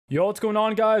Yo, what's going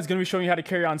on, guys? Gonna be showing you how to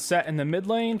carry on Sett in the mid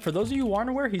lane. For those of you who aren't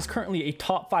aware, he's currently a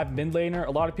top 5 mid laner.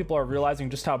 A lot of people are realizing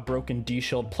just how broken D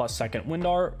shield plus second wind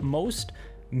are. Most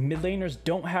mid laners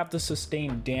don't have the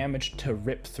sustained damage to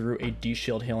rip through a D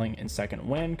shield healing in second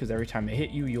wind, because every time they hit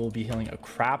you, you'll be healing a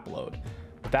crap load.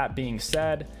 With that being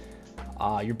said,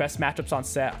 your best matchups on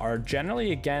Sett are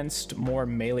generally against more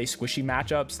melee squishy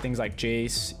matchups, things like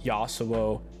Jace,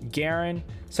 Yasuo, Garen.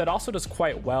 Sett also does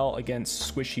quite well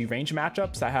against squishy range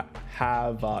matchups that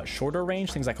have shorter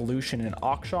range, things like Lucian and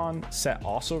Akshan. Sett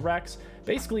also wrecks.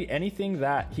 Basically anything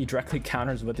that he directly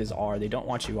counters with his R, they don't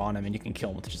want you on him and you can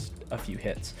kill him with just a few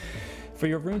hits. For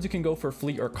your runes, you can go for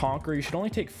Fleet or Conquer. You should only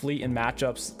take Fleet in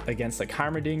matchups against like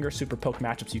Heimerdinger, Super Poke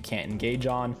matchups you can't engage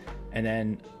on. And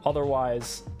then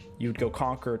otherwise, you would go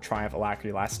Conquer, Triumph,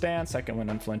 Alacrity, Last Stand, Second Wind,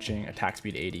 Unflinching, Attack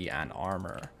Speed 80, and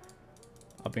Armor.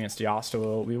 Up against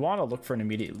Yasuo, we want to look for an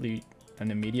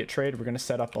immediate trade. We're going to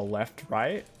set up a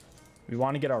left-right. We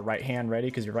want to get our right hand ready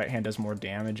because your right hand does more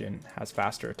damage and has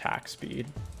faster attack speed.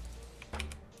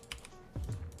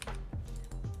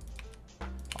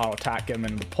 Auto attack, get him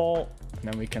into the pull, and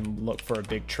then we can look for a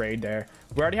big trade there.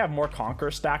 We already have more Conquer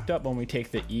stacked up when we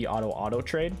take the E auto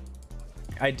trade.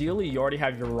 Ideally, you already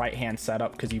have your right hand set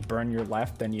up because you burn your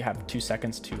left, then you have 2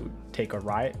 seconds to take a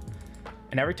right.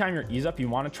 And every time your E's up, you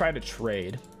want to try to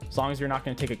trade, as long as you're not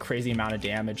going to take a crazy amount of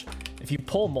damage. If you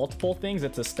pull multiple things,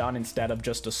 it's a stun instead of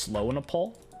just a slow and a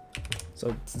pull.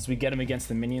 So since we get him against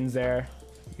the minions there,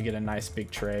 you get a nice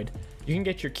big trade. You can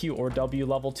get your Q or W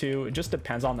level 2. It just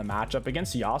depends on the matchup.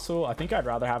 Against Yasuo, I think I'd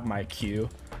rather have my Q.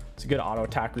 It's a good auto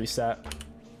attack reset.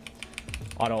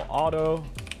 Auto,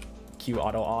 Q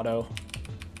auto.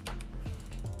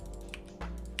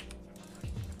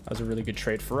 That was a really good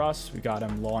trade for us. We got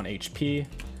him low on HP.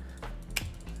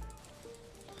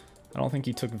 I don't think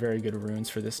he took very good runes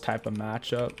for this type of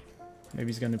matchup. Maybe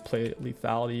he's going to play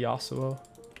lethality Yasuo.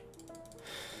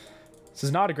 This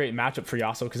is not a great matchup for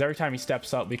Yasuo because every time he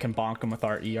steps up, we can bonk him with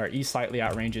our E. Our E slightly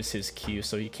outranges his Q,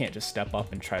 so you can't just step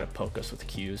up and try to poke us with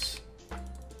Qs.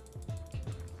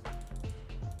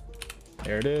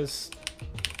 There it is.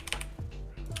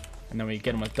 And then we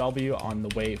get him with W on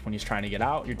the way when he's trying to get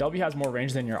out. Your W has more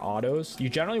range than your autos. You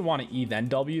generally want to E then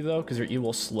W though, because your E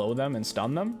will slow them and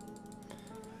stun them.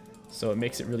 So it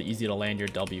makes it really easy to land your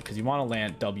W, because you want to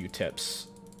land W tips.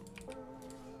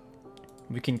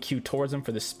 We can Q towards him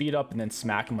for the speed up and then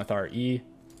smack him with our E.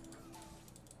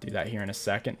 Do that here in a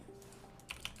second.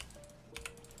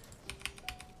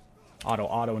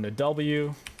 Auto into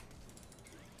W.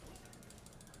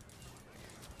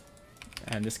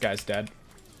 And this guy's dead.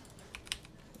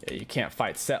 Yeah, you can't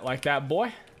fight Sett like that,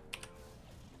 boy.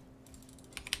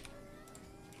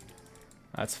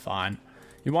 That's fine.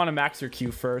 You want to max your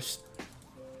Q first.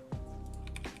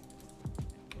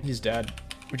 He's dead.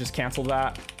 We just cancel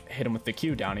that. Hit him with the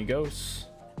Q. Down he goes.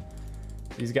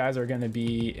 These guys are going to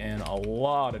be in a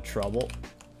lot of trouble.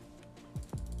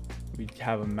 We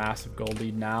have a massive gold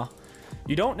lead now.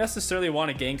 You don't necessarily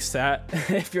want to gank Sett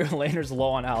if your laner's low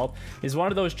on health. He's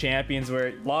one of those champions where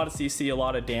a lot of CC, a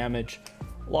lot of damage,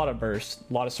 a lot of burst,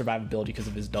 a lot of survivability because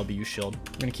of his W shield.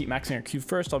 We're going to keep maxing our Q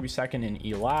first, W second, and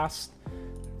E last.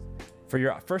 For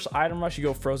your first item rush, you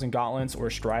go Frozen Gauntlets or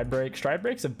Stride Break. Stride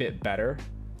Break's a bit better.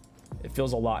 It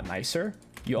feels a lot nicer.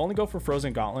 You only go for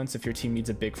Frozen Gauntlets if your team needs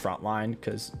a big front line,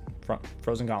 because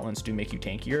Frozen Gauntlets do make you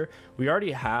tankier. We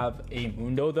already have a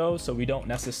Mundo though, so we don't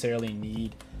necessarily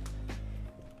need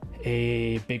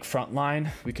a big front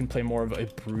line. We can play more of a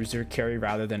bruiser carry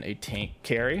rather than a tank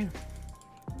carry.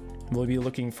 We'll be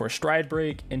looking for Stride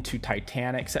Break into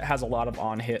Titanic. Sett has a lot of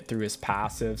on hit through his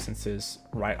passive since his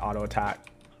right auto attack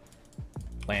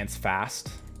lands fast.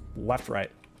 Left, right.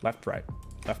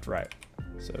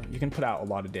 So you can put out a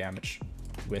lot of damage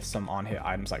with some on hit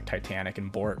items like Titanic and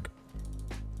Bork.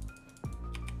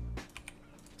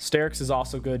 Sterix is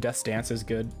also good. Death Stance is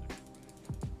good.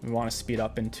 We want to speed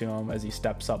up into him as he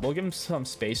steps up. We'll give him some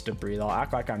space to breathe. I'll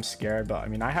act like I'm scared, but I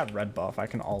mean, I have red buff. I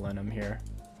can all in him here.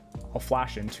 I'll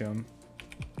flash into him.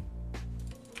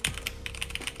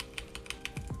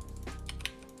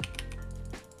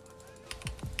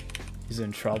 He's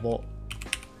in trouble.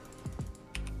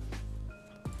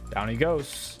 Down he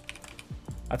goes.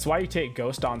 That's why you take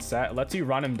Ghost on Sett. It lets you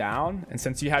run him down. And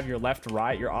since you have your left,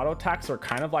 right, your auto attacks are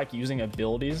kind of like using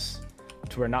abilities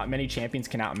to where not many champions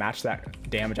can outmatch that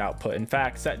damage output. In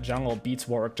fact, Sett jungle beats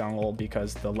Warwick jungle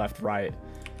because the left, right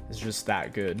is just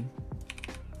that good.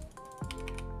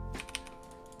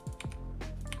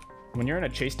 When you're in a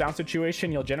chase down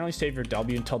situation, you'll generally save your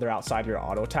W until they're outside your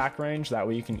auto attack range. That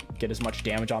way you can get as much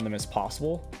damage on them as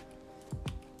possible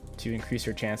to increase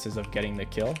your chances of getting the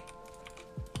kill.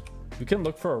 We can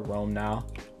look for a roam now.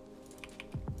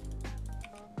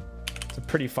 It's a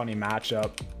pretty funny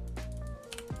matchup.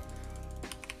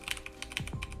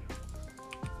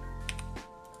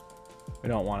 We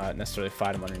don't want to necessarily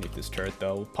fight him underneath this turret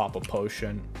though. We'll pop a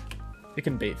potion. We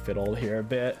can bait fiddle here a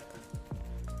bit.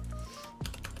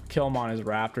 Kill him on his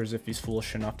raptors if he's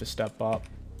foolish enough to step up.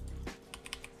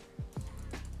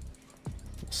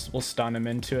 We'll stun him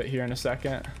into it here in a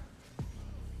second.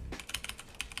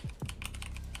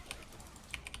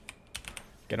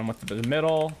 Get him with the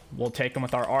middle. We'll take him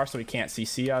with our R so he can't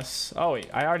CC us. Oh, wait,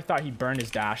 I already thought he burned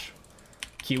his dash.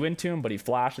 Q into him, but he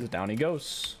flashes. Down he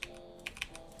goes.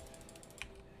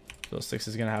 Phil 6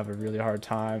 is going to have a really hard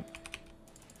time.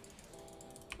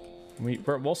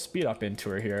 We'll speed up into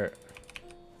her here.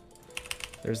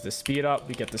 There's the speed up.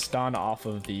 We get the stun off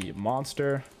of the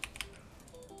monster.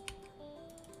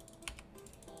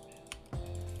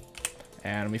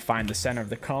 And we find the center of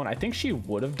the cone. I think she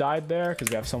would have died there because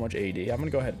we have so much AD. I'm going to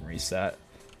go ahead and reset.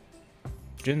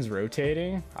 Jin's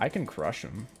rotating. I can crush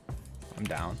him. I'm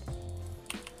down.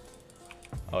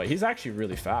 Oh, he's actually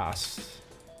really fast.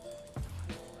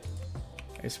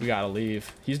 I guess we got to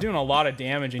leave. He's doing a lot of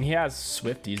damage and he has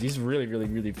Swifties. He's really, really,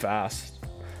 really fast.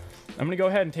 I'm going to go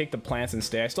ahead and take the plants and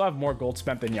stay. I still have more gold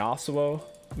spent than Yasuo.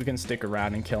 We can stick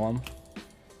around and kill him.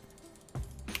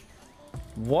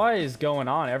 What is going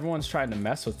on? Everyone's trying to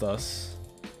mess with us.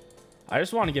 I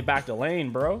just want to get back to lane,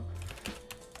 bro.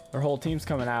 Our whole team's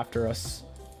coming after us.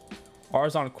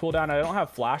 R's on cooldown. I don't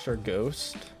have flash or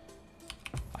ghost.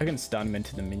 I can stun him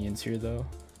into the minions here, though.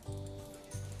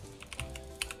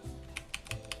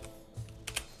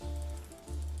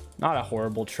 Not a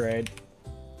horrible trade.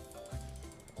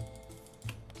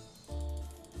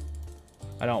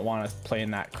 I don't want to play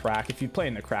in that crack. If you play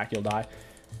in the crack, you'll die.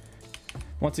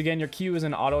 Once again, your Q is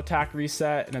an auto attack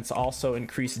reset, and it's also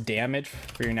increased damage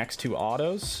for your next 2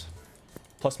 autos,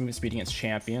 plus movement speed against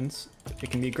champions.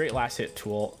 It can be a great last hit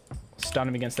tool. Stun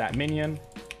him against that minion.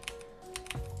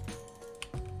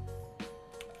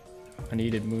 I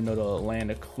needed Muno to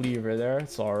land a cleaver there.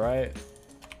 It's all right.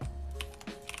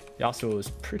 Yasuo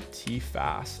was pretty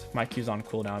fast. My Q's on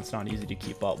cooldown. It's not easy to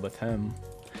keep up with him.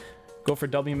 Go for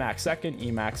W max second,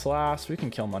 E max last. We can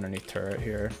kill him underneath turret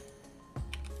here.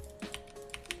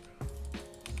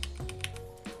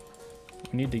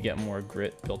 We need to get more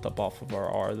grit built up off of our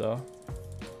R though.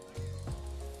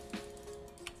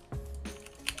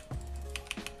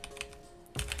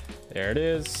 There it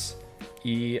is.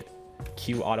 E,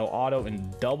 Q, auto,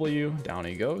 and W. Down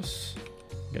he goes.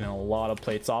 Getting a lot of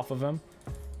plates off of him.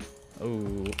 Oh,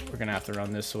 we're gonna have to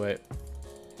run this way.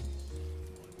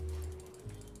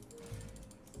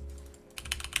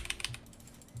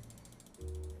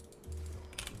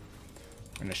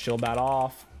 We're gonna shield that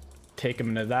off. Take him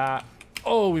into that.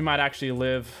 Oh, we might actually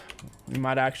live. We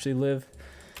might actually live.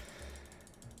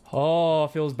 Oh,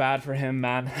 it feels bad for him,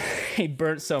 man. He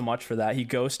burnt so much for that. He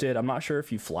ghosted. I'm not sure if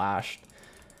he flashed.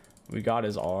 We got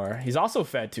his R. He's also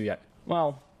fed too yet.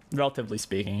 Well, relatively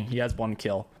speaking, he has 1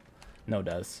 kill. No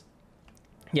does.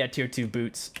 Yeah, tier 2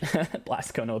 boots.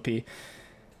 Blast cone OP.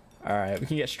 All right, we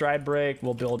can get stride break.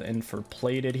 We'll build in for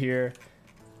plated here.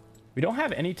 We don't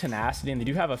have any tenacity, and they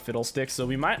do have a fiddlestick, so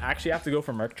we might actually have to go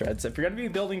for Merc Treads. If you're going to be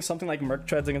building something like Merc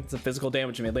Treads against the physical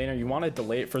damage mid laner, you want to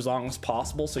delay it for as long as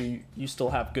possible so you still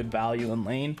have good value in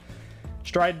lane.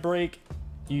 Stride break,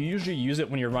 you usually use it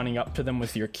when you're running up to them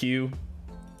with your Q.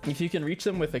 If you can reach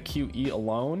them with a QE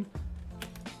alone,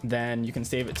 then you can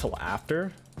save it till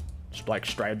after. Just like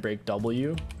stride break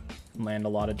W, and land a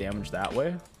lot of damage that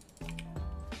way.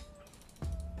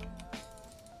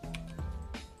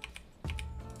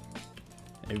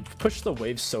 They push the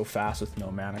waves so fast with no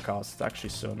mana cost. It's actually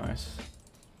so nice.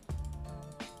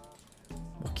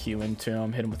 We'll Q into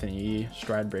him, hit him with an E,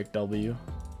 stride break W.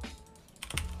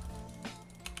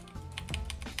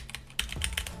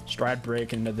 Stride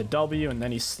break into the W, and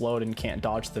then he's slowed and can't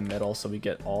dodge the middle, so we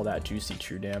get all that juicy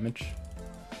true damage.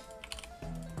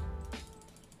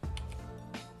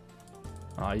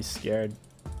 Ah, he's scared.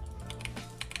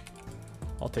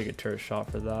 I'll take a turret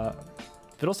shot for that.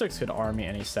 Fiddlesticks could army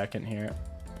any second here.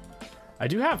 I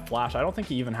do have flash. I don't think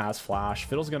he even has flash.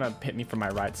 Fiddle's gonna hit me from my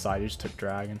right side. He just took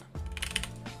dragon.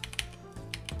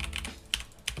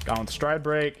 Got on stride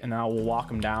break, and now we'll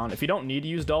walk him down. If you don't need to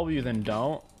use W, then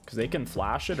don't, because they can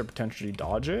flash it or potentially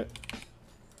dodge it.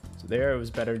 So there, it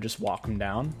was better to just walk him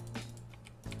down.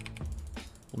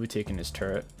 We'll be taking his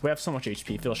turret. We have so much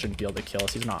HP. Fiddle shouldn't be able to kill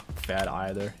us. He's not fed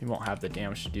either. He won't have the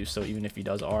damage to do so, even if he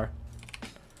does R.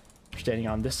 We're standing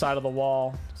on this side of the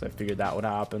wall, because I figured that would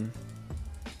happen.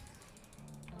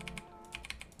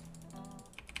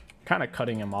 Kind of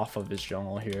cutting him off of his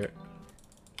jungle here.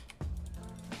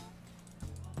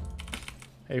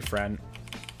 Hey, friend.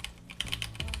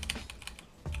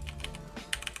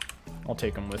 I'll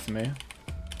take him with me.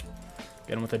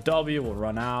 Get him with a W. We'll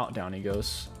run out. Down he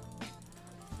goes.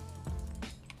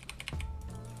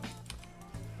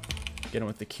 Get him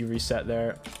with the Q reset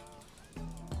there.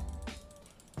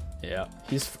 Yeah,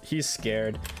 he's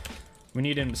scared. We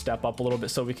need him to step up a little bit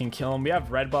so we can kill him. We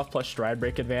have red buff plus stride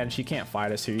break advantage. He can't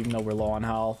fight us here even though we're low on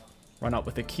health. Run up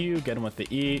with the Q, get him with the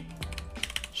E.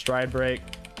 Stride break.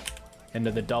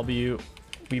 Into the W.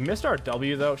 We missed our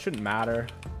W though. Shouldn't matter.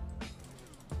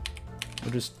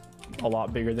 We're just a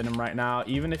lot bigger than him right now.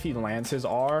 Even if he lands his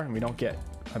R and we don't get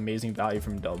amazing value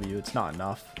from W, it's not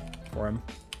enough for him.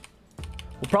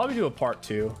 We'll probably do a part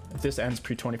 2 if this ends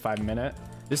pre-25 minute.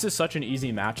 This is such an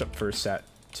easy matchup for Sett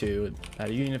too, that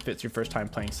even if it's your first time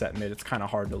playing Sett mid, it's kind of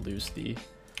hard to lose the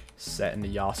Sett and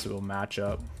the Yasuo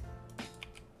matchup.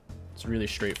 It's really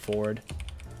straightforward.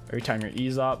 Every time your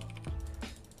E's up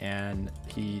and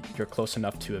you're close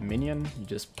enough to a minion, you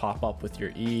just pop up with your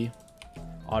E,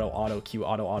 auto Q,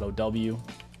 auto W.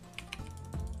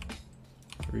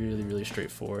 Really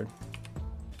straightforward.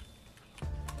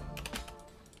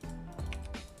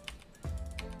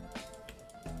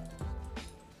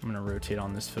 I'm gonna rotate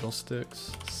on this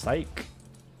fiddlesticks. Psych.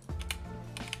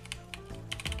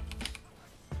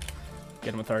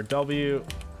 Get him with our W.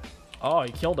 Oh,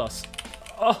 he killed us.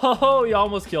 Oh, he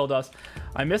almost killed us.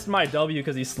 I missed my W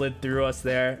because he slid through us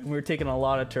there. We were taking a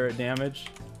lot of turret damage.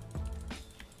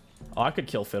 Oh, I could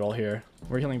kill Fiddle here.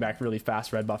 We're healing back really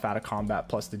fast. Red buff out of combat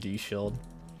plus the D shield.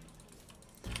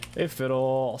 Hey,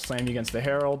 Fiddle. I'll slam you against the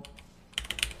Herald.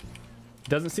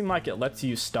 Doesn't seem like it lets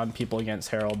you stun people against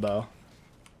Herald, though.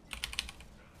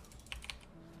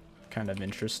 Kind of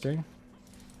interesting.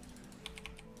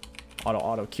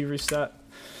 Auto Q reset.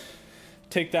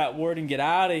 Take that ward and get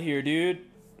out of here, dude.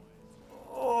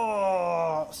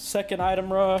 Oh, second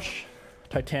item rush.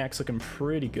 Titanic's looking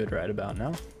pretty good right about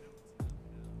now.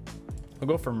 I'll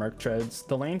go for Merc Treads.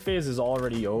 The lane phase is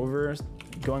already over.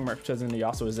 Going Merc Treads into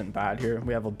Yasuo isn't bad here.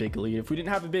 We have a big lead. If we didn't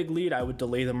have a big lead, I would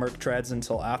delay the Merc Treads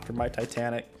until after my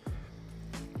Titanic.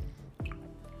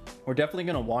 We're definitely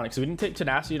going to want it because we didn't take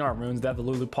Tenacity in our runes. They have the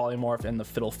Lulu Polymorph and the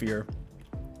Fiddle Fear.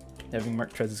 Having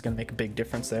Merc Treads is going to make a big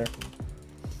difference there.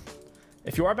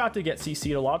 If you are about to get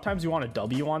CC'd, a lot of times you want a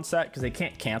W on Sett because they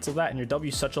can't cancel that, and your W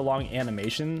is such a long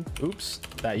animation, oops,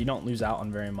 that you don't lose out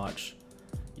on very much,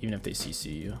 even if they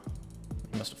CC you.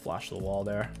 You must have flashed the wall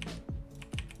there.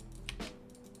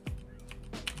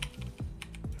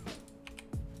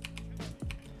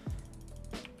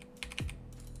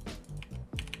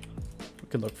 We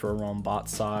could look for a roam bot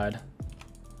side.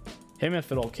 Him and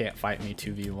Fiddle can't fight me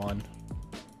 2v1.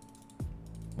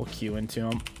 We'll Q into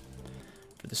him.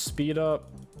 For the speed up,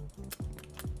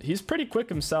 he's pretty quick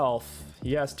himself.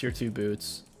 He has tier 2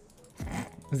 boots.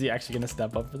 Is he actually gonna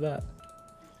step up for that?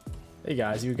 Hey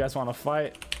guys, you guys want to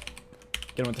fight?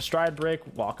 Get him with the stride break,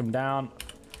 walk him down.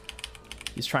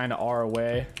 He's trying to R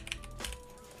away.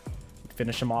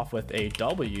 Finish him off with a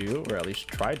W, or at least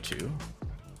tried to.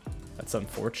 That's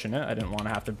unfortunate. I didn't want to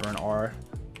have to burn R.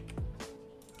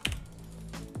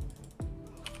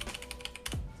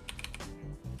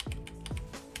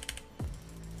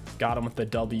 Got him with the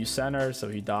W center, so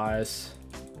he dies.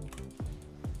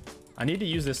 I need to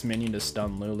use this minion to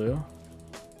stun Lulu.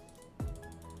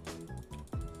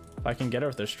 If I can get her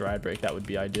with a stride break, that would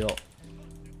be ideal.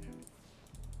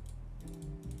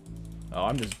 Oh,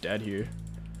 I'm just dead here.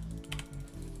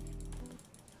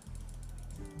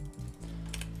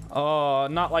 Oh,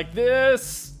 not like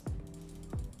this.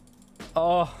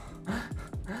 Oh,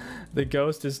 the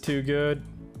ghost is too good.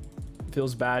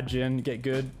 Feels bad, Jin. Get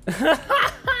good.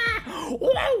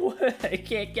 Whoa! You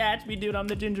can't catch me, dude. I'm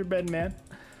the gingerbread man.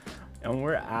 And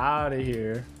we're out of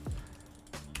here.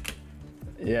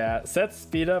 Yeah, Sett's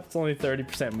speed up. It's only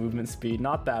 30% movement speed.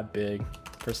 Not that big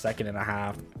for a second and a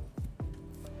half.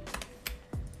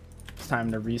 It's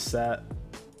time to reset.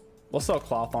 We'll sell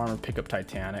cloth armor, pick up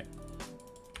Titanic.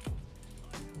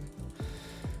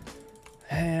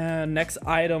 And next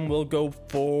item, we'll go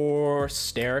for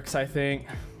Sterix, I think.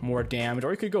 More damage.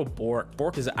 Or we could go Bork.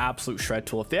 Bork is an absolute shred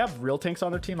tool. If they have real tanks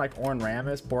on their team, like Ornn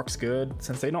Rammus, Bork's good.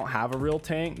 Since they don't have a real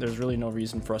tank, there's really no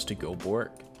reason for us to go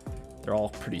Bork. They're all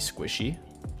pretty squishy.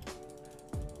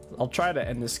 I'll try to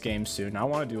end this game soon. I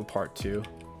want to do a part 2.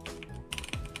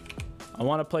 I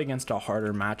want to play against a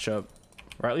harder matchup,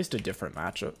 or at least a different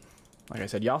matchup. Like I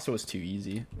said, Yasuo is too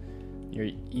easy. Your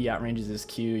E outranges his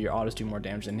Q, your autos do more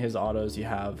damage than his autos. You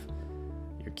have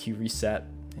your Q reset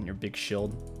and your big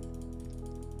shield.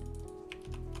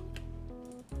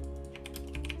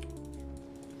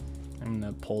 I'm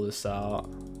gonna pull this out.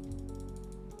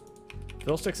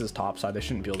 Fiddlesticks is top side. They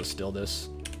shouldn't be able to steal this.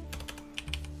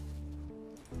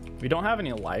 We don't have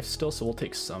any life still, so we'll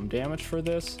take some damage for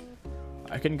this.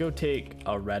 I can go take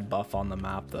a red buff on the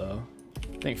map though.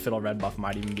 I think Fiddle red buff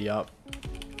might even be up.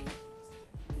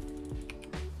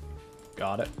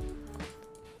 Got it.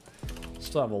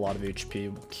 Still have a lot of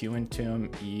HP. We'll Q into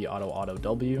him, E, auto,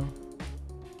 W.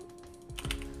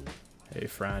 Hey,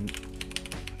 friend.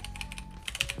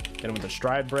 Get him with a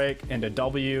stride break into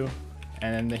W.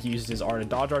 And then he used his R to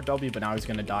dodge our W, but now he's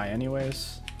gonna die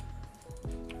anyways.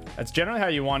 That's generally how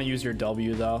you want to use your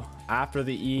W though. After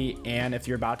the E, and if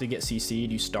you're about to get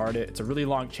CC'd, you start it. It's a really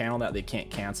long channel that they can't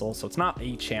cancel. So it's not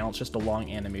a channel, it's just a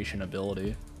long animation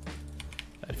ability.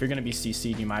 If you're gonna be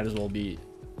CC'd, you might as well be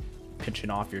pinching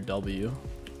off your W.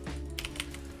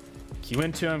 Q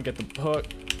into him, get the hook,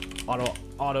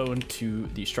 auto into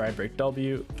the stride break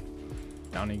W.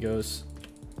 Down he goes.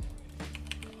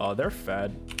 Oh, they're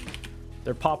fed.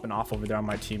 They're popping off over there on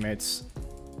my teammates.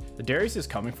 The Darius is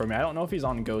coming for me. I don't know if he's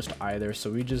on Ghost either, so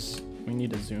we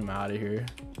need to zoom out of here.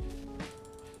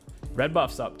 Red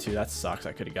buff's up too. That sucks.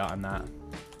 I could have gotten that.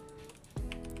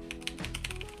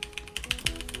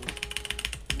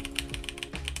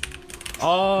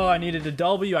 Oh, I needed a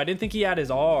W. I didn't think he had his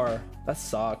R. That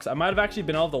sucks. I might have actually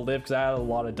been able to live because I had a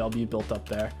lot of W built up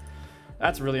there.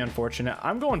 That's really unfortunate.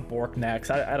 I'm going Bork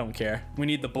next. I don't care. We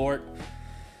need the Bork.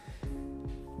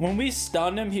 When we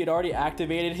stunned him, he had already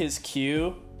activated his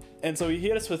Q. And so he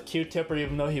hit us with Q-tipper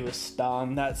even though he was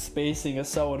stunned. That spacing is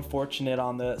so unfortunate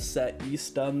on the Sett E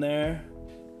stun there.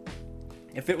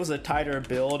 If it was a tighter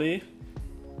ability,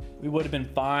 we would have been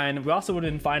fine. We also would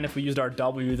have been fine if we used our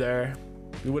W there.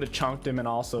 We would have chunked him and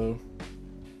also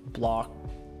blocked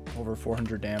over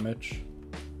 400 damage.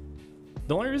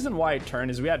 The only reason why I turned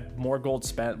is we had more gold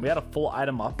spent. We had a full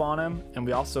item up on him, and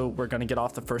we also were going to get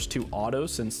off the first 2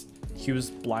 autos since he was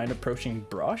blind approaching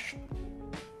brush.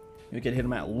 We could hit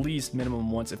him at least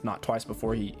minimum once, if not twice,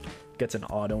 before he gets an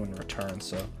auto in return.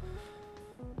 So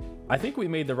I think we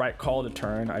made the right call to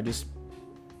turn.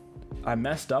 I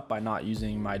messed up by not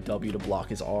using my W to block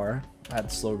his R. I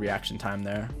had slow reaction time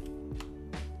there.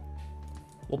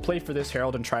 We'll play for this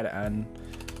Herald and try to end.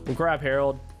 We'll grab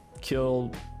Herald,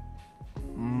 kill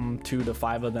 2 to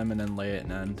 5 of them, and then lay it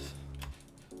and end.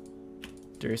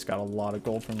 Darius got a lot of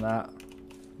gold from that.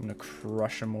 I'm gonna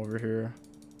crush him over here.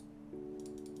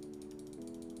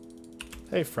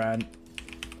 Hey, friend.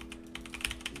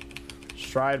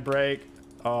 Stride break.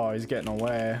 Oh, he's getting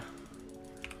away.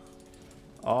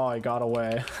 Oh, he got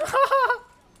away.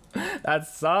 That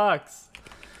sucks.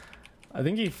 I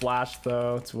think he flashed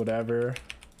though. It's whatever.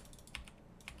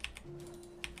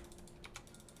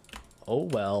 Oh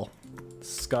well.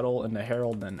 Scuttle into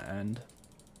Herald, then end.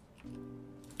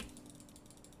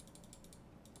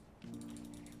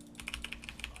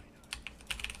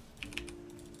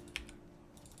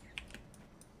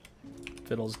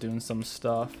 Fiddle's doing some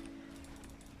stuff.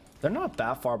 They're not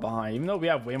that far behind. Even though we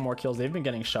have way more kills, they've been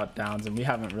getting shutdowns, and we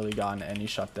haven't really gotten any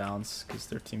shutdowns because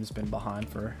their team's been behind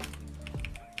for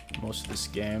most of this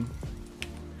game.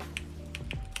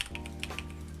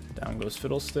 Down goes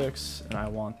Fiddlesticks, and I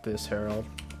want this Herald.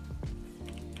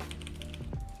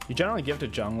 You generally give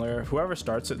it to jungler. Whoever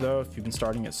starts it though, if you've been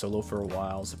starting it solo for a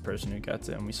while, is the person who gets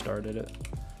it, and we started it.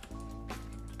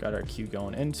 Got our Q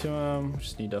going into him.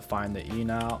 Just need to find the E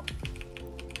now.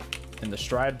 In the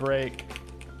stride break.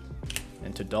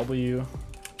 Into W.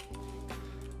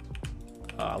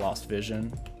 I lost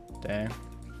vision. Dang.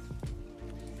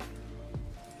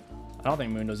 I don't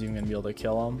think Mundo's even gonna be able to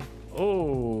kill him.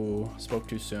 Oh, spoke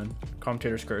too soon.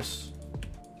 Commentator's curse.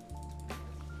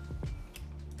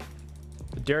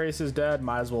 Darius is dead.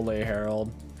 Might as well lay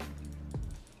Herald.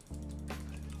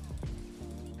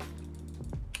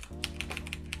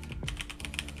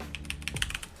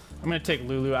 I'm gonna take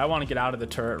Lulu. I want to get out of the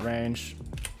turret range.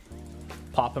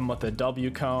 Pop him with a W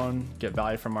cone. Get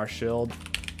value from our shield.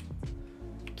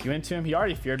 Q into him. He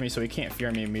already feared me, so he can't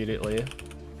fear me immediately.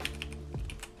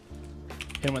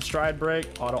 Hit him with stride break.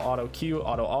 Auto Q.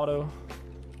 Auto.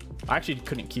 I actually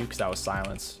couldn't Q because that was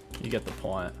silence. You get the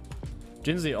point.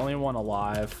 Jin's the only one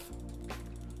alive.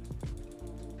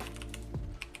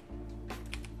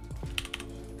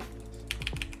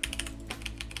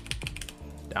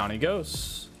 Down he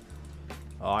goes.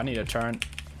 Oh, I need a turn.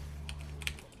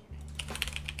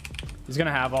 He's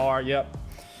gonna have R. Yep.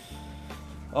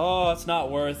 Oh, it's not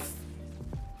worth.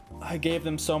 I gave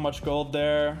them so much gold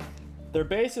there. Their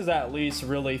base is at least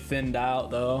really thinned out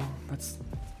though. That's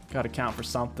gotta count for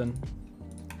something.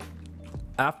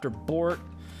 After Bort,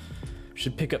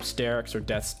 should pick up Sterix or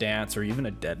Death's Dance or even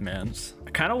a Dead Man's.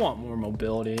 I kind of want more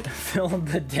mobility to fill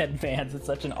the Dead Man's. It's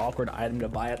such an awkward item to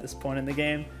buy at this point in the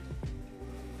game.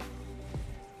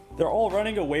 They're all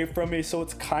running away from me, so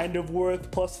it's kind of worth.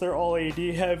 Plus, they're all AD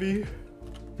heavy.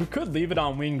 We could leave it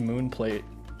on Winged Moonplate.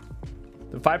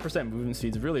 The 5% movement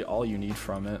speed is really all you need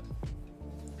from it.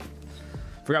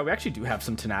 Forgot we actually do have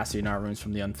some tenacity in our runes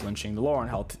from the unflinching. The lower on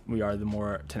health we are, the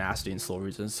more tenacity and slow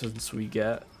resistance we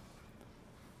get.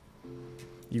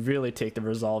 You really take the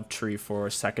resolve tree for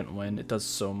a second wind. It does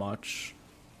so much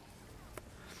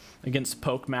against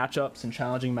poke matchups and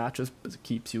challenging matchups, but it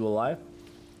keeps you alive.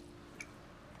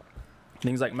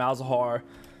 Things like Malzahar,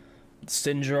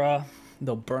 Syndra,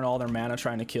 they'll burn all their mana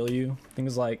trying to kill you.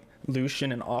 Things like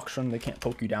Lucian and Auction, they can't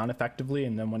poke you down effectively,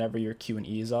 and then whenever your Q and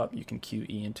E is up, you can Q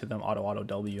E into them, auto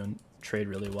W, and trade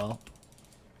really well.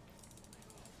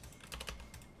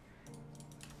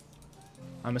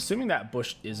 I'm assuming that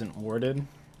bush isn't warded.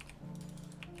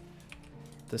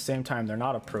 At the same time, they're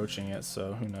not approaching it,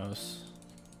 so who knows.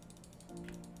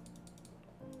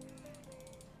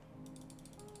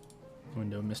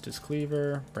 Window missed his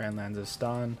cleaver. Brand lands his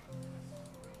stun.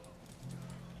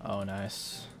 Oh,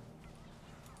 nice.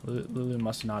 Lulu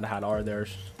must not have had R there.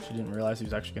 She didn't realize he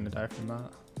was actually going to die from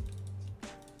that.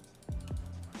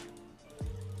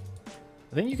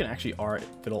 I think you can actually R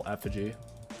Fiddle Effigy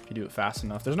if you do it fast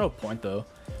enough. There's no point though.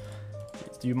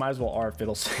 You might as well R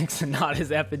Fiddlesticks and not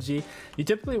his Effigy. You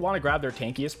typically want to grab their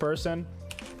tankiest person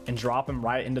and drop him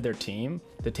right into their team.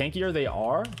 The tankier they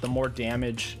are, the more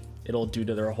damage it'll do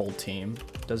to their whole team.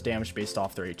 It does damage based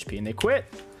off their HP, and they quit.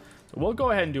 So we'll go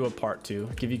ahead and do a part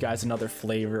 2. Give you guys another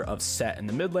flavor of Sett in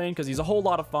the mid lane, because he's a whole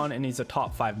lot of fun and he's a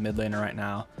top 5 mid laner right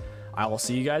now. I will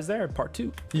see you guys there in part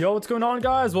 2. Yo, what's going on,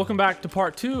 guys? Welcome back to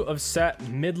part 2 of Sett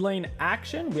mid lane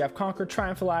action. We have Conquer,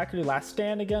 Triumph, Alacrity, Last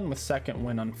Stand again with second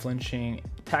win unflinching,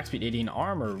 attack speed 80 and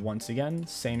armor once again.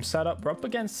 Same setup. We're up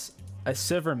against a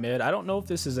Sivir mid. I don't know if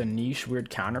this is a niche weird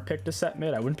counter pick to Sett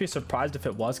mid. I wouldn't be surprised if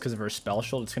it was, because of her spell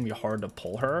shield. It's gonna be hard to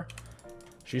pull her.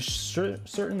 She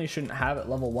certainly shouldn't have it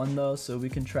level 1 though, so we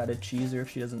can try to cheese her if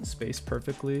she doesn't space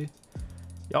perfectly.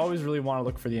 You always really want to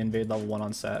look for the invade level 1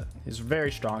 on Sett. He's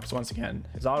very strong because once again,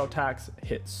 his auto attacks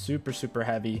hit super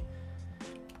heavy.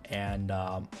 And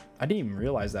I didn't even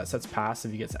realize that Sett's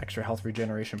passive, he gets extra health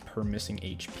regeneration per missing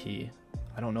HP.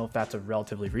 I don't know if that's a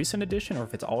relatively recent addition or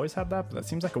if it's always had that, but that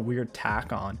seems like a weird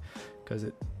tack on, because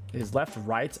his left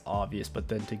right's obvious, but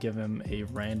then to give him a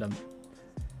random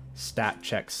stat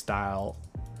check style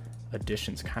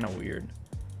addition's kind of weird.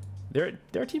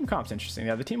 Their team comp's interesting.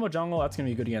 Yeah, the Teemo jungle, that's gonna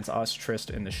be good against us, Trist,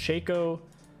 and the Shaco.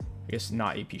 I guess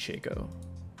not AP Shaco.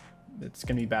 It's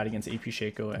gonna be bad against AP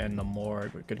Shaco and the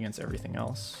Morg, but good against everything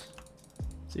else.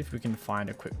 See if we can find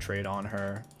a quick trade on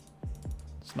her.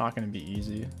 It's not gonna be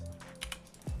easy.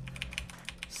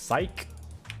 Psych.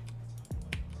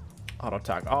 Auto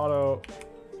attack auto.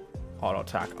 Auto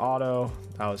attack auto.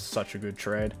 That was such a good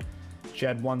trade. She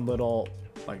had one little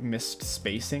like missed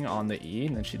spacing on the E,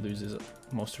 and then she loses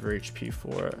most of her HP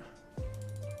for it.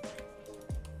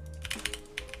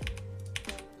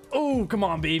 Oh, come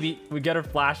on, baby. We get her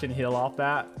flash and heal off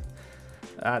that.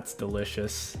 That's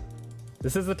delicious.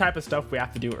 This is the type of stuff we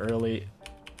have to do early.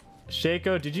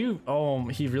 Shaco, did you... Oh,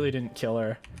 he really didn't kill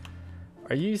her.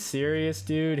 Are you serious,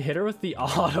 dude? Hit her with the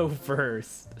auto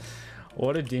first.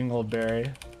 What a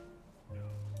dingleberry.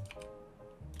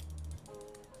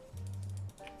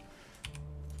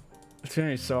 It's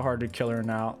gonna be so hard to kill her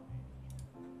now.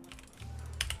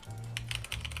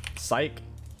 Psych.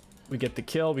 We get the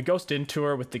kill. We ghost into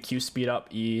her with the Q speed up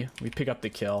E. We pick up the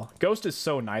kill. Ghost is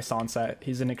so nice on Sett.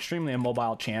 He's an extremely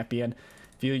immobile champion.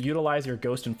 If you utilize your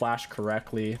ghost and flash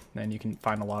correctly, then you can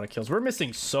find a lot of kills. We're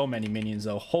missing so many minions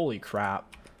though. Holy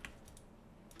crap.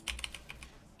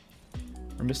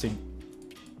 We're missing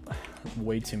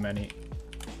way too many.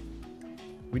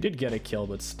 We did get a kill,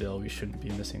 but still we shouldn't be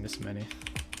missing this many.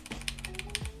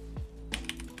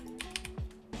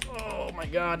 Oh my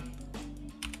god.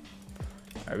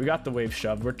 Alright, we got the wave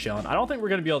shoved. We're chilling. I don't think we're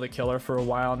going to be able to kill her for a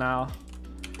while now.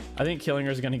 I think killing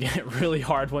her is going to get really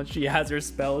hard once she has her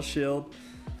spell shield.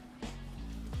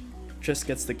 Triss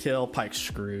gets the kill. Pyke's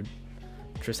screwed.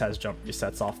 Triss has jump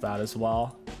resets off that as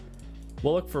well.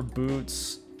 We'll look for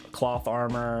boots, cloth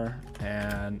armor,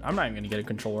 and I'm not even going to get a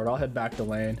control ward. I'll head back to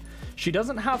lane. She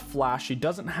doesn't have flash. She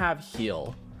doesn't have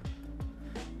heal.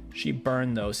 She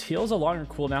burned those. Heal's a longer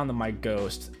cooldown than my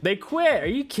ghost. They quit. Are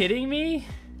you kidding me?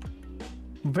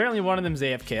 Apparently one of them's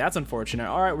AFK. That's unfortunate.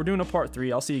 All right, we're doing a part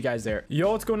 3. I'll see you guys there.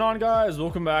 Yo, what's going on, guys?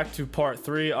 Welcome back to part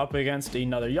 3 up against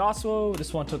another Yasuo.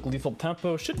 This one took lethal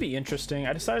tempo. Should be interesting.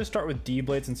 I decided to start with D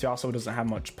blade since Yasuo doesn't have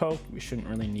much poke. We shouldn't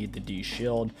really need the D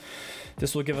shield.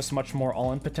 This will give us much more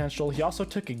all-in potential. He also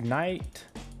took ignite.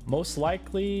 Most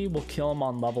likely we'll kill him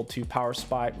on level 2 power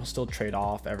spike. We'll still trade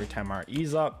off every time our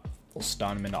E's up. We'll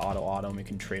stun him into auto, and we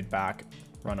can trade back,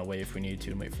 run away if we need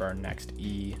to, and wait for our next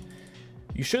E.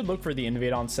 You should look for the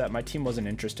invade on Sett. My team wasn't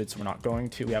interested, so we're not going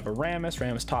to. We have a Rammus.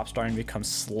 Rammus top starting to become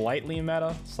slightly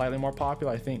meta, slightly more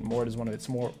popular. I think Mord is one of its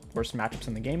worst matchups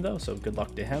in the game, though, so good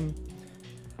luck to him.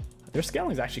 Their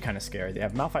scaling is actually kind of scary. They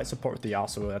have Malphite support with the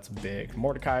Yasuo. That's big.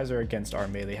 Mordekaiser against our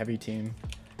melee heavy team.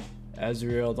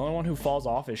 Ezreal. The only one who falls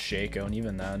off is Shaco, and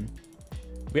even then.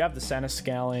 We have the Senna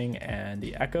scaling and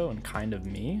the Echo and kind of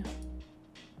me.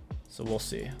 So we'll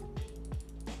see.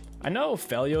 I know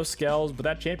Felio scales, but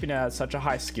that champion has such a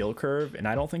high skill curve, and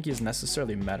I don't think he's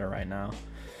necessarily meta right now.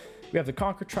 We have the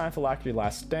Conquer, Triumph, Alacrity,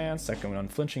 Last Stand, second one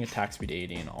unflinching, attack speed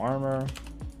 80, and armor.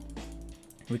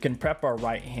 We can prep our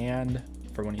right hand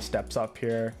for when he steps up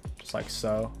here, just like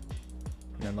so.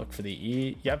 And then look for the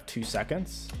E. You have 2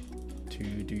 seconds to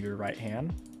do your right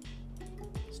hand.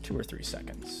 It's 2 or 3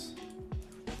 seconds.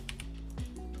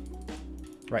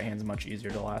 Right hand's much easier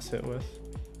to last hit with.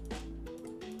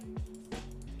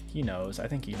 He knows. I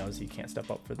think he knows he can't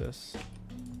step up for this.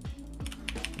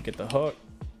 Get the hook.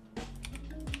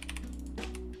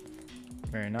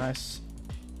 Very nice.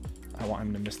 I want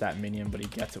him to miss that minion, but he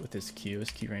gets it with his Q.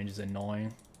 His Q range is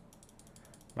annoying.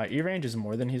 My E range is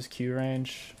more than his Q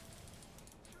range.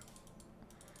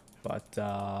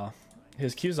 But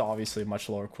his Q is obviously much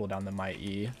lower cooldown than my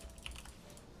E.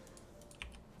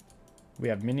 We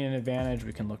have minion advantage.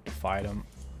 We can look to fight him.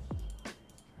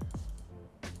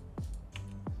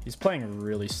 He's playing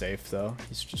really safe, though.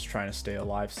 He's just trying to stay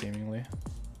alive, seemingly.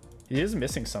 He is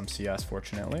missing some CS,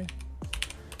 fortunately.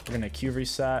 We're going to Q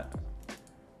reset.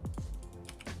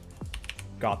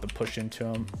 Got the push into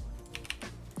him.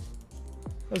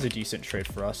 That was a decent trade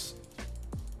for us.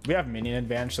 We have minion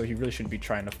advantage, so he really shouldn't be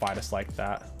trying to fight us like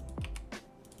that.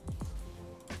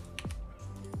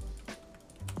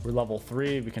 We're level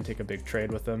 3. We can take a big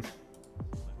trade with him.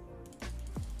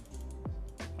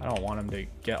 I don't want him to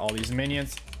get all these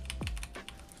minions.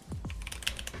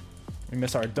 We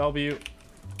miss our W.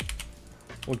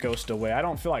 We'll ghost away. I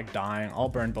don't feel like dying. I'll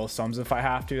burn both sums if I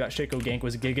have to. That Shaco gank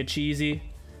was giga cheesy.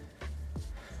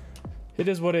 It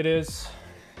is what it is.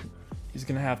 He's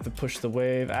gonna have to push the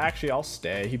wave. Actually, I'll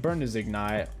stay. He burned his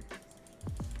ignite.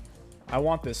 I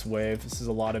want this wave. This is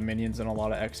a lot of minions and a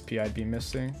lot of XP I'd be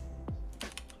missing.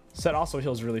 Sett also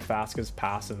heals really fast because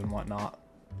passive and whatnot.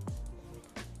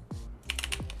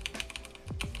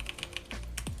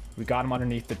 We got him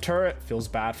underneath the turret. Feels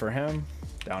bad for him.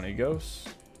 Down he goes.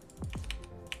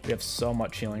 We have so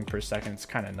much healing per second. It's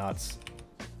kind of nuts.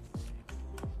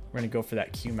 We're going to go for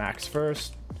that Q max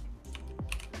first.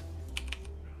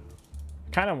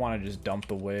 Kind of want to just dump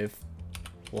the wave.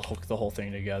 We'll hook the whole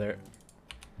thing together.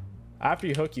 After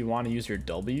you hook, you want to use your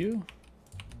W.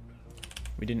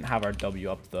 We didn't have our W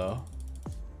up though.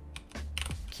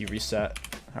 Q reset.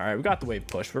 All right, we got the wave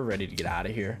push. We're ready to get out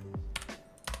of here.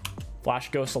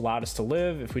 Flash Ghost allowed us to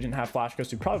live. If we didn't have Flash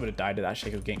Ghost, we probably would have died to that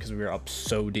Shaco gank because we were up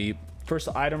so deep. First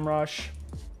item rush.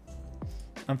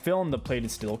 I'm feeling the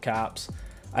plated steel caps.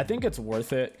 I think it's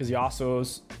worth it because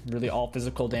Yasuo's really all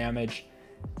physical damage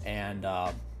and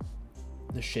the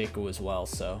Shaco as well.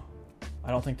 So I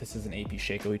don't think this is an AP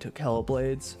Shaco. He took Hella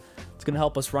Blades. It's going to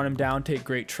help us run him down, take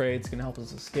great trades. It's going to help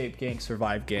us escape ganks,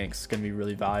 survive ganks. It's going to be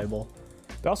really valuable.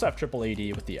 We also have triple AD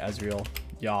with the Ezreal,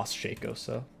 Yas, Shaco,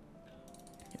 so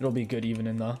it'll be good even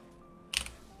in the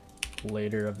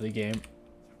later of the game.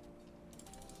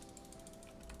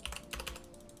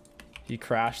 He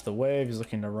crashed the wave. He's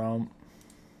looking to roam.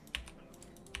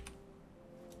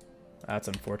 That's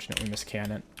unfortunate. We missed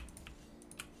cannon.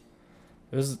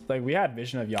 It was like we had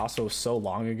vision of Yasuo so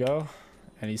long ago,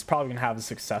 and he's probably gonna have a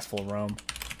successful roam.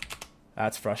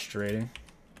 That's frustrating.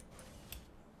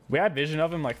 We had vision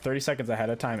of him like 30 seconds ahead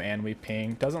of time, and we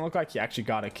pinged. Doesn't look like he actually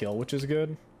got a kill, which is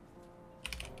good.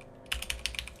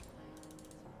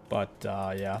 But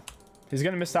yeah, he's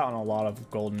gonna miss out on a lot of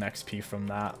golden XP from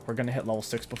that. We're gonna hit level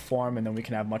 6 before him, and then we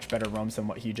can have much better roams than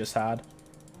what he just had.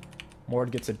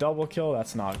 Mord gets a double kill.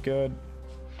 That's not good.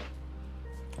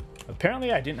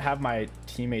 Apparently, I didn't have my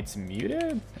teammates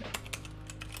muted.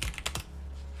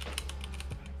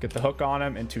 Get the hook on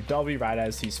him into W right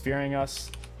as he's fearing us.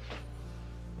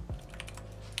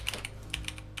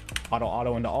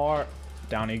 Auto into R.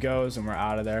 Down he goes, and we're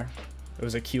out of there. It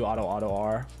was a Q auto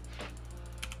R.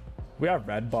 We have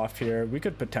red buff here. We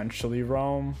could potentially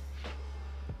roam.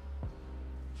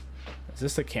 Is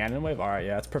this a cannon wave? All right,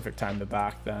 yeah, it's perfect time to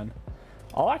back then.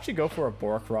 I'll actually go for a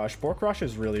Bork Rush. Bork Rush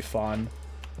is really fun.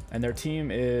 And their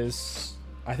team is,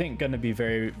 I think, going to be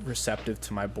very receptive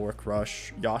to my Bork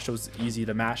Rush. Yasha's easy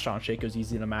to mash on. Shaco's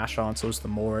easy to mash on. So is the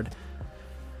Mord.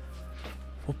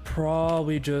 We'll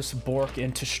probably just Bork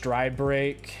into Stride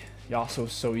Break.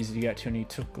 Yasuo's so easy to get to, and he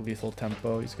took lethal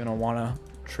tempo. He's gonna wanna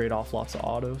trade off lots of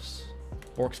autos.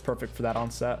 Bork's perfect for that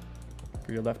on Sett.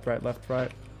 For your left, right, left,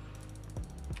 right.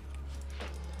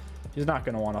 He's not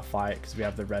gonna wanna fight because we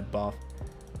have the red buff.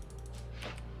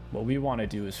 What we wanna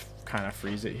do is kind of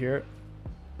freeze it here.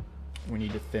 We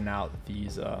need to thin out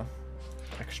these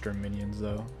extra minions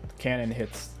though. The cannon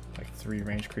hits like 3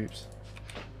 range creeps.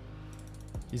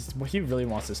 He really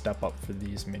wants to step up for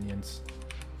these minions.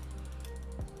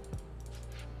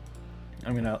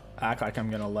 I'm gonna act like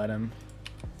I'm gonna let him.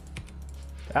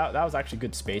 That was actually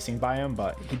good spacing by him,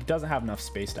 but he doesn't have enough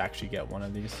space to actually get one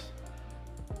of these.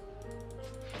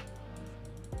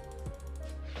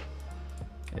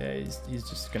 Yeah, he's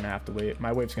just gonna have to wait.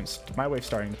 My wave's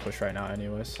starting to push right now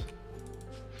anyways.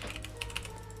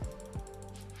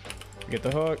 Get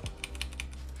the hook.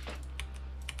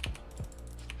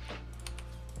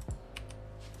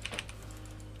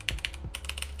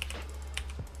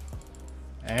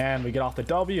 And we get off the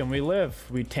W and we live.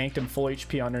 We tanked him full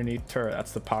HP underneath turret.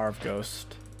 That's the power of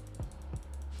Ghost.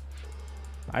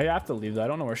 I have to leave that. I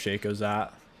don't know where Shaco's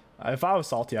at. If I was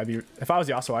salty, if I was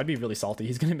Yasuo, I'd be really salty.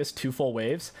 He's gonna miss 2 full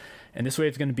waves, and this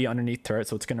wave's gonna be underneath turret,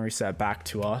 so it's gonna reset back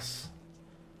to us.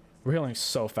 We're healing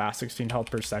so fast, 16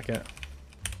 health per second.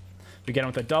 We get him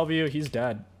with a W, he's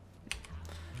dead.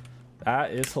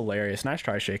 That is hilarious. Nice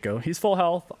try, Shaco. He's full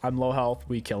health, I'm low health,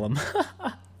 we kill him.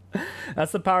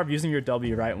 That's the power of using your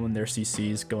W right when their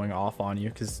CC's going off on you,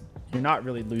 because you're not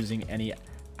really losing any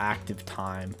active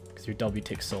time, because your W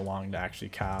takes so long to actually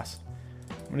cast.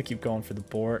 I'm gonna keep going for the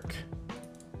Bork.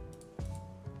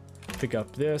 Pick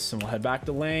up this and we'll head back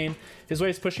to lane. His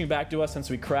wave's pushing back to us since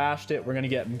we crashed it. We're gonna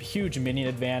get huge minion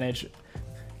advantage,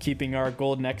 keeping our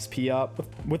golden XP up.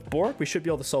 With Bork, we should be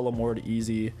able to solo Mord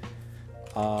easy.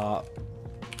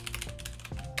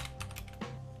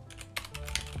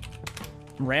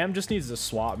 Ram just needs to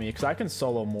swap me because I can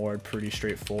solo Mord pretty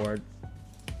straightforward.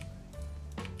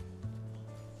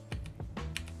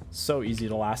 So easy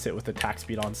to last hit with attack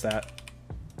speed on Sett.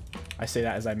 I say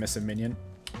that as I miss a minion.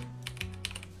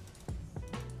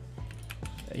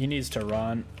 He needs to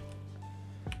run.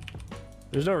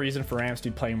 There's no reason for Rams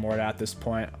to be playing Mord at this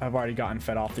point. I've already gotten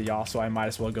fed off the Yaw, so I might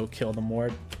as well go kill the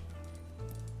Mord.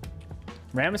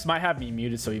 Rammus might have me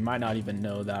muted, so he might not even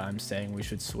know that I'm saying we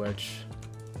should switch.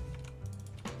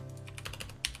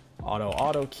 Auto,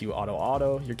 auto, Q, auto,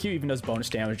 auto. Your Q even does bonus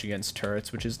damage against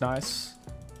turrets, which is nice.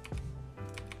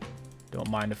 Don't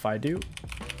mind if I do.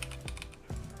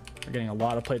 We're getting a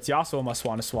lot of plates. Yasuo must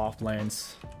want to swap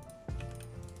lanes.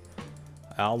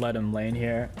 I'll let him lane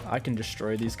here. I can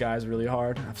destroy these guys really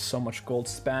hard. I have so much gold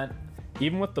spent.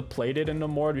 Even with the plated into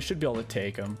Mord, we should be able to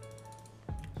take him.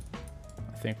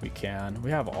 I think we can.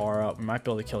 We have R up. We might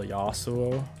be able to kill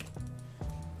Yasuo.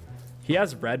 He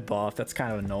has red buff. That's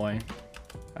kind of annoying.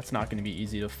 That's not going to be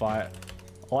easy to fight.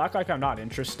 I'll act like I'm not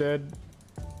interested,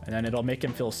 and then it'll make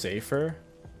him feel safer,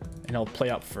 and he'll play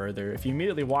up further. If you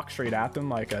immediately walk straight at them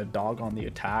like a dog on the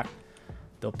attack,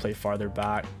 they'll play farther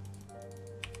back.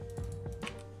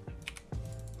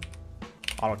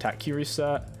 Auto attack Q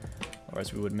reset, or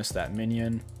as we would miss that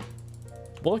minion.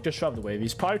 Bullock just shoved the wave.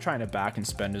 He's probably trying to back and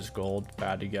spend his gold.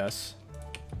 Bad to guess.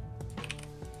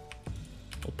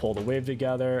 We'll pull the wave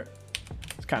together.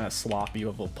 It's kind of sloppy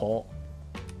of a pull.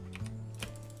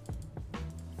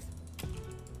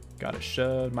 Got it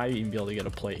shoved. Might even be able to get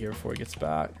a plate here before he gets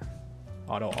back.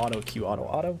 Auto, auto, Q, auto,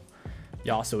 auto.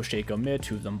 Yasuo, Shaco mid,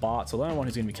 2 of them bot. So the only one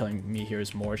who's going to be killing me here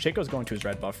is Mord. Shaco's going to his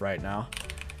red buff right now.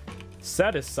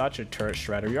 Sett is such a turret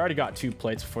shredder. We already got 2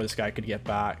 plates before this guy could get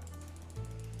back.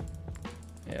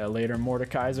 Yeah, later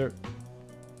Mordekaiser.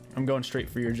 I'm going straight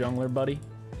for your jungler, buddy.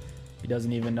 He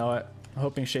doesn't even know it. I'm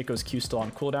hoping Shaco's Q still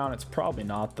on cooldown. It's probably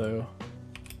not, though.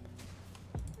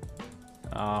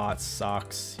 Ah, it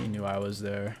sucks. He knew I was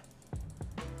there.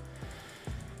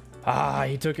 Ah,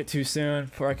 he took it too soon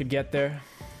before I could get there.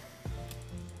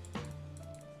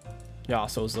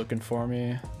 Yasuo's looking for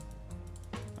me.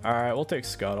 Alright, we'll take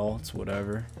Scuttle. It's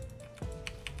whatever.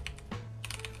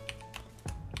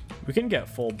 We can get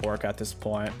full Bork at this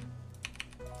point.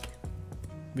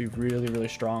 Be really, really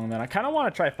strong then. I kind of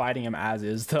want to try fighting him as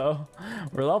is, though.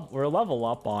 We're level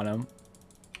up on him.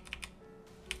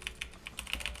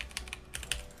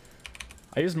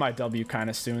 I used my W kind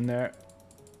of soon there.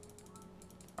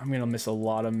 I'm going to miss a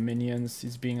lot of minions.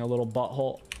 He's being a little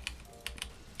butthole.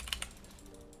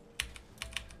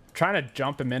 Trying to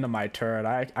jump him into my turret.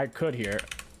 I could here.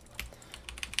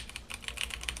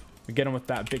 We get him with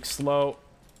that big slow.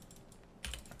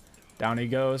 Down he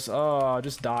goes. Oh,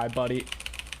 just die, buddy.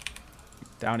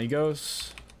 Down he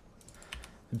goes.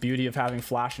 The beauty of having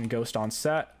Flash and Ghost on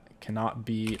Sett cannot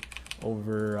be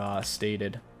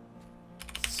overstated.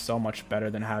 so much better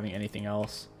than having anything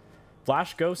else.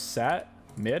 Flash Ghost Sett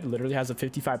mid literally has a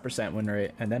 55% win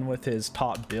rate, and then with his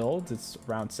top builds, it's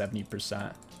around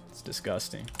 70%. It's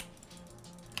disgusting.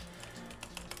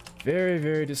 Very,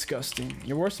 very disgusting.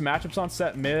 Your worst matchups on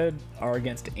Sett mid are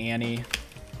against Annie.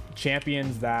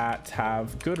 Champions that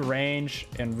have good range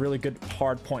and really good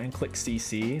hard point and click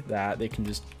CC that they can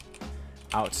just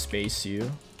outspace you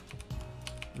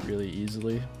really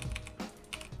easily.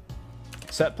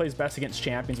 Sett plays best against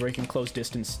champions where he can close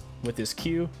distance with his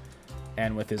Q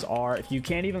and with his R. If you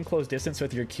can't even close distance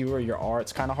with your Q or your R,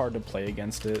 it's kind of hard to play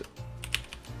against it.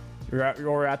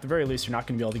 Or at the very least, you're not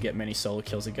going to be able to get many solo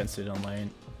kills against it in lane.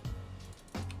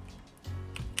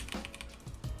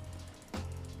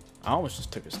 I almost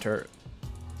just took his turret.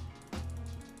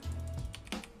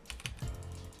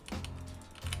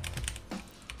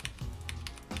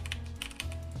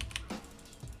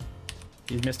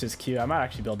 He's missed his Q. I might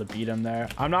actually be able to beat him there.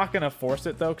 I'm not going to force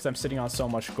it, though, because I'm sitting on so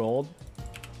much gold.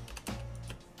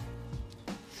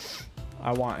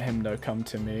 I want him to come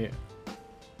to me.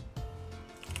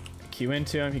 Q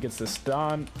into him. He gets the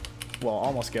stun. Well,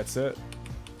 almost gets it.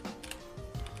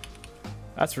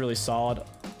 That's really solid.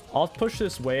 I'll push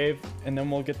this wave, and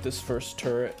then we'll get this first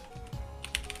turret.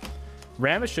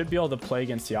 Rammus should be able to play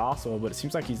against Yasuo, but it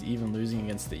seems like he's even losing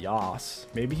against the Yas.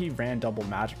 Maybe he ran double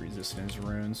magic resist in his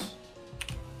runes.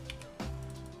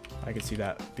 I could see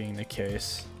that being the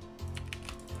case.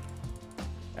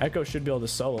 Echo should be able to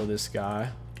solo this guy.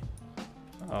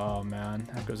 Oh man,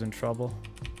 Echo's in trouble.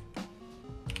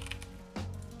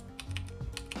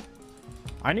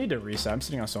 I need to reset. I'm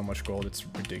sitting on so much gold, it's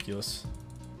ridiculous.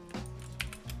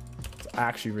 It's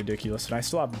actually ridiculous. And I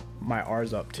still have my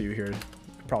R's up too here.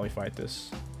 Probably fight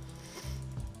this.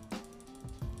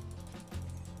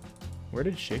 Where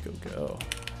did Shaco go?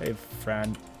 Hey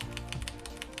friend.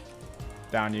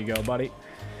 Down you go, buddy.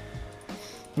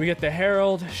 We get the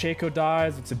Herald. Shaco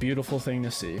dies. It's a beautiful thing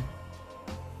to see.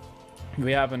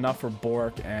 We have enough for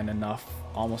Bork and enough,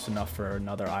 almost enough for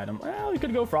another item. Well, we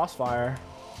could go Frostfire.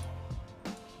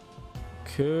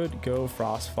 Could go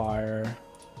Frostfire.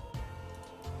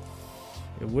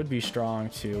 It would be strong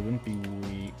too. It wouldn't be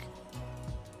weak.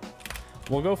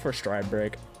 We'll go for Stride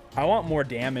Break. I want more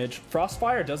damage.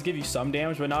 Frostfire does give you some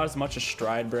damage, but not as much as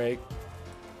Stride Break.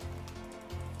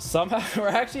 Somehow we're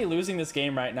actually losing this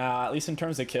game right now, at least in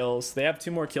terms of kills. They have 2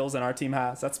 more kills than our team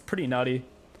has. That's pretty nutty.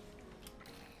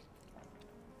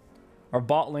 Our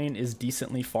bot lane is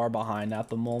decently far behind at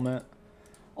the moment.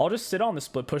 I'll just sit on the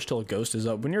split push till a ghost is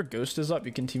up. When your ghost is up,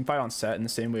 you can team fight on Sett in the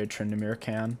same way a Tryndamere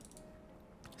can.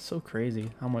 So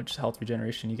crazy how much health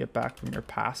regeneration you get back from your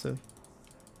passive.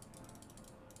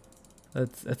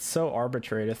 It's so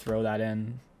arbitrary to throw that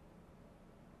in.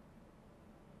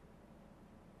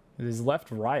 His left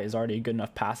right is already a good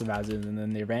enough passive as is, and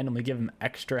then they randomly give him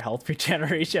extra health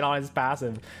regeneration on his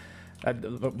passive.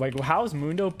 Like, how is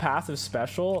Mundo passive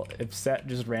special if Sett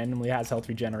just randomly has health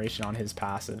regeneration on his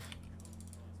passive?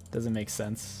 Doesn't make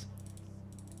sense.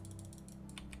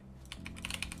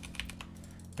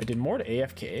 I did more to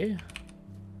AFK.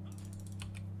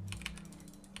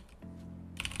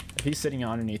 If he's sitting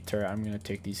underneath turret, I'm gonna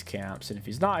take these camps, and if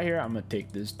he's not here, I'm gonna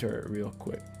take this turret real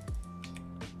quick.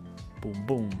 Boom,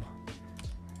 boom.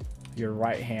 Your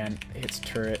right hand hits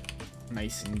turret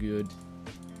nice and good.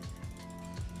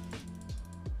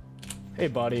 Hey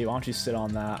buddy, why don't you sit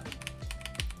on that?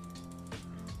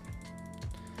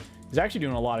 He's actually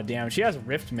doing a lot of damage. He has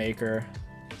Rift Maker.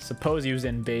 Suppose he was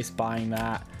in base buying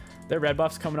that. Their red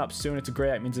buff's coming up soon. It's great.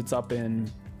 That means it's up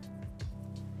in,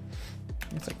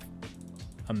 it's like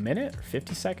a minute or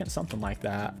 50 seconds, something like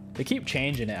that. They keep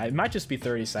changing it. It might just be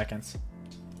 30 seconds.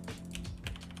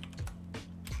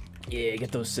 Yeah,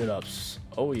 get those sit-ups.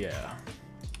 Oh yeah.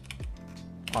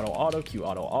 Auto, auto, Q,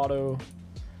 auto, auto.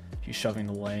 He's shoving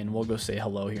the lane. We'll go say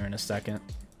hello here in a second.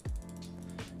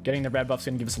 Getting the red buff's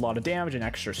gonna give us a lot of damage and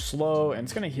extra slow, and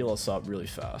it's gonna heal us up really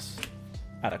fast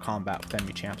at a combat with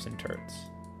enemy champs and turrets.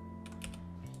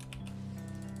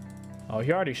 Oh,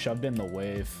 he already shoved in the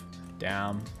wave.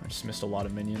 Damn, I just missed a lot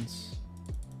of minions.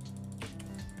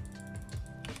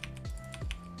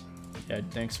 Yeah,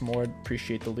 thanks Mord.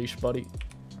 Appreciate the leash, buddy.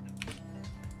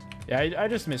 Yeah, I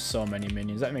just missed so many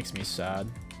minions. That makes me sad.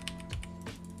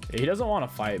 Yeah, he doesn't want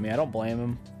to fight me. I don't blame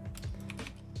him.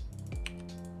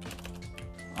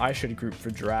 I should group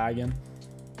for Dragon.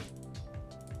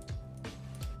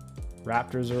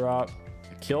 Raptors are up.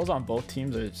 The kills on both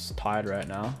teams are just tied right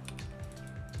now.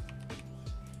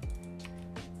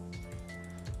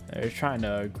 They're trying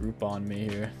to group on me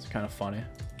here. It's kind of funny.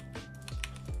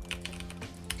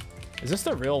 Is this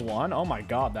the real one? Oh my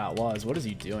god, that was. What is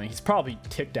he doing? He's probably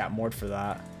ticked at Mort for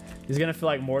that. He's gonna feel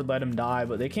like Mord let him die,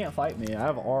 but they can't fight me. I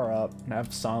have R up, and I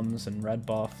have Sums and red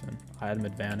buff, and I had him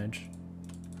advantage.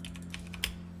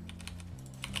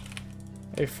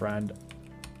 Hey, friend.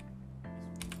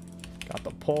 Got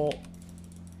the pull.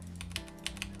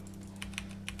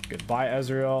 Goodbye,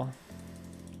 Ezreal.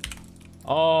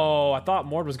 Oh, I thought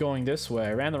Mord was going this way.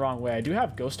 I ran the wrong way. I do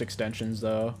have ghost extensions,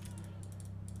 though.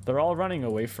 They're all running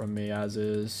away from me, as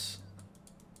is.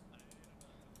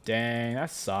 Dang,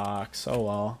 that sucks. Oh,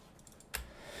 well.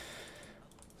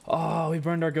 Oh, we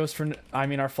burned our ghost for... I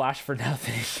mean, our flash for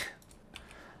nothing.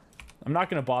 I'm not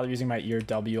going to bother using my E or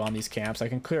W on these camps. I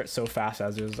can clear it so fast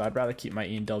as is. I'd rather keep my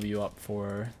E and W up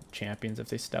for champions if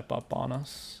they step up on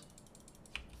us.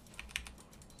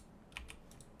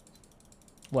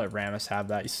 Let Rammus have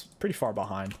that. He's pretty far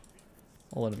behind.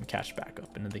 I'll let him catch back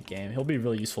up into the game. He'll be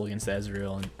really useful against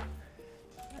Ezreal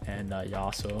and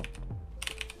Yasuo.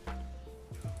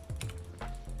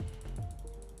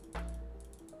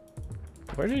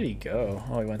 Where did he go?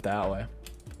 Oh, he went that way.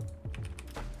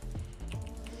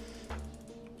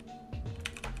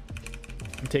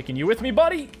 I'm taking you with me,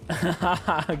 buddy.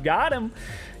 Got him.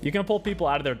 You can pull people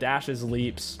out of their dashes,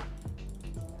 leaps.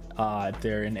 If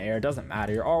they're in the air, it doesn't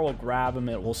matter. Your R will grab them,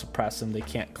 it will suppress them. They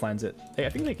can't cleanse it. I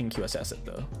think they can QSS it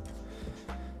though.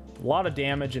 A lot of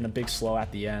damage and a big slow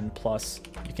at the end. Plus,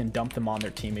 you can dump them on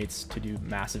their teammates to do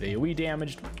massive AoE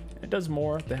damage. It does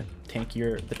more the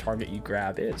tankier the target you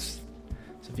grab is.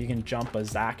 So if you can jump a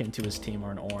Zac into his team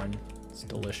or an Ornn, it's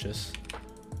delicious.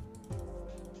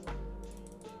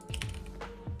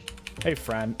 Hey,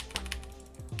 friend.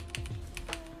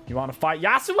 You want to fight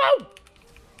Yasuo?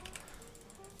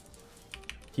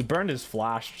 He burned his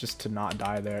flash just to not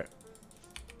die there.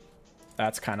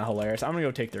 That's kind of hilarious. I'm going to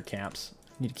go take their camps.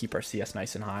 Need to keep our CS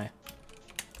nice and high.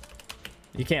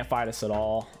 You can't fight us at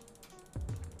all.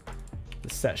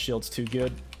 The Sett shield's too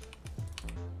good.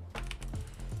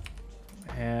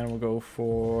 And we'll go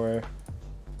for...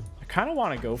 I kind of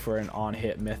want to go for an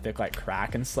on-hit mythic like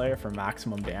Kraken Slayer for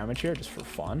maximum damage here, just for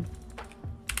fun.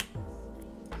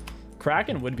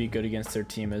 Kraken would be good against their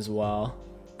team as well.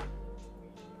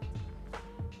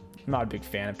 I'm not a big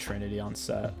fan of Trinity on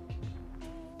Sett.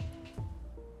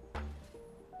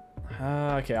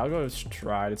 Okay, I'll go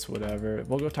Stride. It's whatever.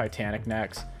 We'll go Titanic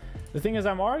next. The thing is,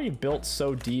 I'm already built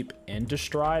so deep into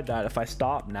Stride that if I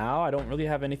stop now, I don't really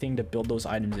have anything to build those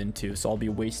items into, so I'll be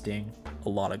wasting a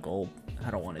lot of gold.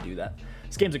 I don't want to do that.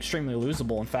 This game's extremely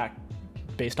losable. In fact,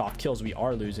 based off kills, we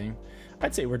are losing.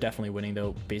 I'd say we're definitely winning,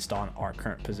 though, based on our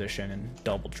current position and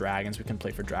double dragons. We can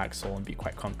play for Drag Soul and be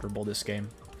quite comfortable this game.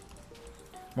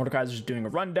 Mordekaiser's doing a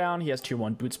rundown. He has tier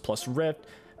 1 boots plus Rift.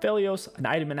 Phelios, an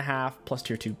item and a half plus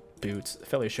tier 2 boots.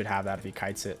 Phelios should have that if he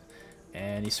kites it.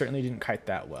 And he certainly didn't kite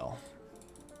that well.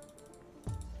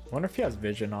 I wonder if he has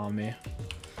vision on me.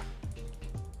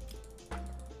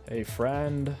 Hey,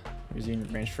 friend. Is he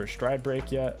in range for a stride break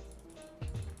yet?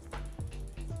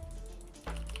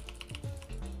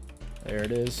 There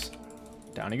it is.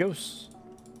 Down he goes.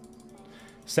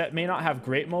 Sett may not have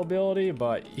great mobility,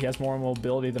 but he has more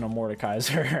mobility than a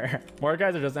Mordekaiser.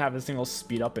 Mordekaiser doesn't have a single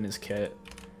speed up in his kit.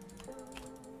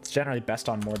 It's generally best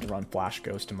on Mord to run Flash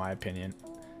Ghost, in my opinion.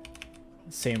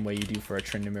 Same way you do for a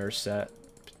Tryndamere Sett.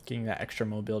 Getting that extra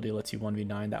mobility lets you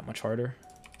 1v9 that much harder.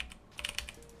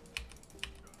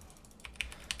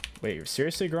 Wait, you're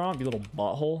seriously, Gromp? You little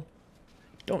butthole?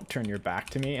 Don't turn your back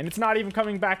to me. And it's not even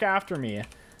coming back after me.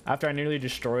 After I nearly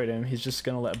destroyed him, he's just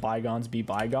gonna let bygones be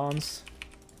bygones.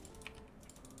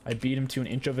 I beat him to an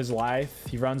inch of his life.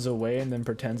 He runs away and then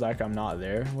pretends like I'm not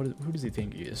there. Who does he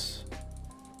think he is?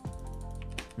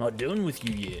 Not done with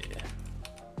you yet.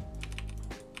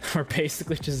 We're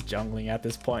basically just jungling at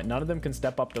this point. None of them can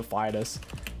step up to fight us.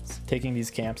 Taking these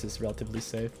camps is relatively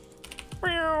safe.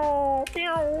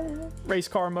 Race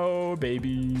car mode,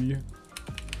 baby.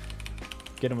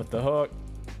 Get him with the hook.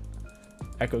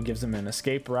 Echo gives him an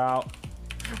escape route.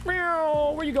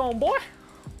 Where you going, boy?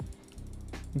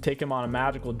 And take him on a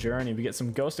magical journey. We get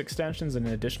some ghost extensions and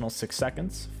an additional 6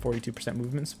 seconds. 42%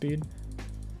 movement speed.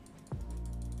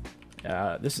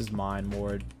 This is mine,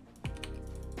 Mord.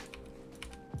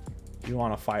 If you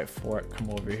want to fight for it, come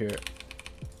over here.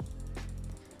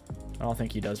 I don't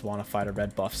think he does want to fight a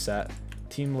red buff Sett.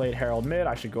 Team late Herald mid.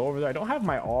 I should go over there. I don't have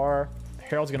my R.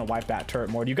 Herald's going to wipe that turret,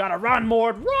 Mord. You got to run,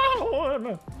 Mord.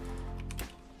 Run!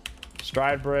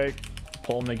 Stride break.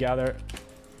 Pull them together.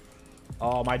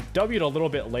 Oh, my W'd a little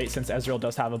bit late since Ezreal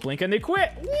does have a blink and they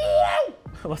quit. Woo!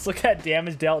 Let's look at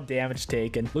damage dealt, damage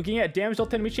taken. Looking at damage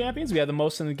dealt to enemy champions, we had the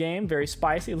most in the game. Very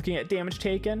spicy. Looking at damage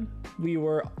taken, we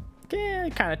were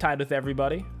kind of tied with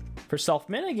everybody. For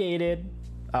self-mitigated,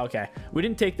 Okay, we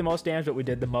didn't take the most damage, but we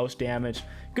did the most damage.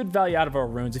 Good value out of our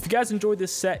runes. If you guys enjoyed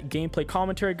this Sett gameplay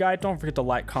commentary guide, don't forget to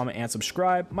like, comment, and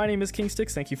subscribe. My name is King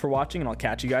Sticks. Thank you for watching, and I'll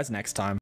catch you guys next time.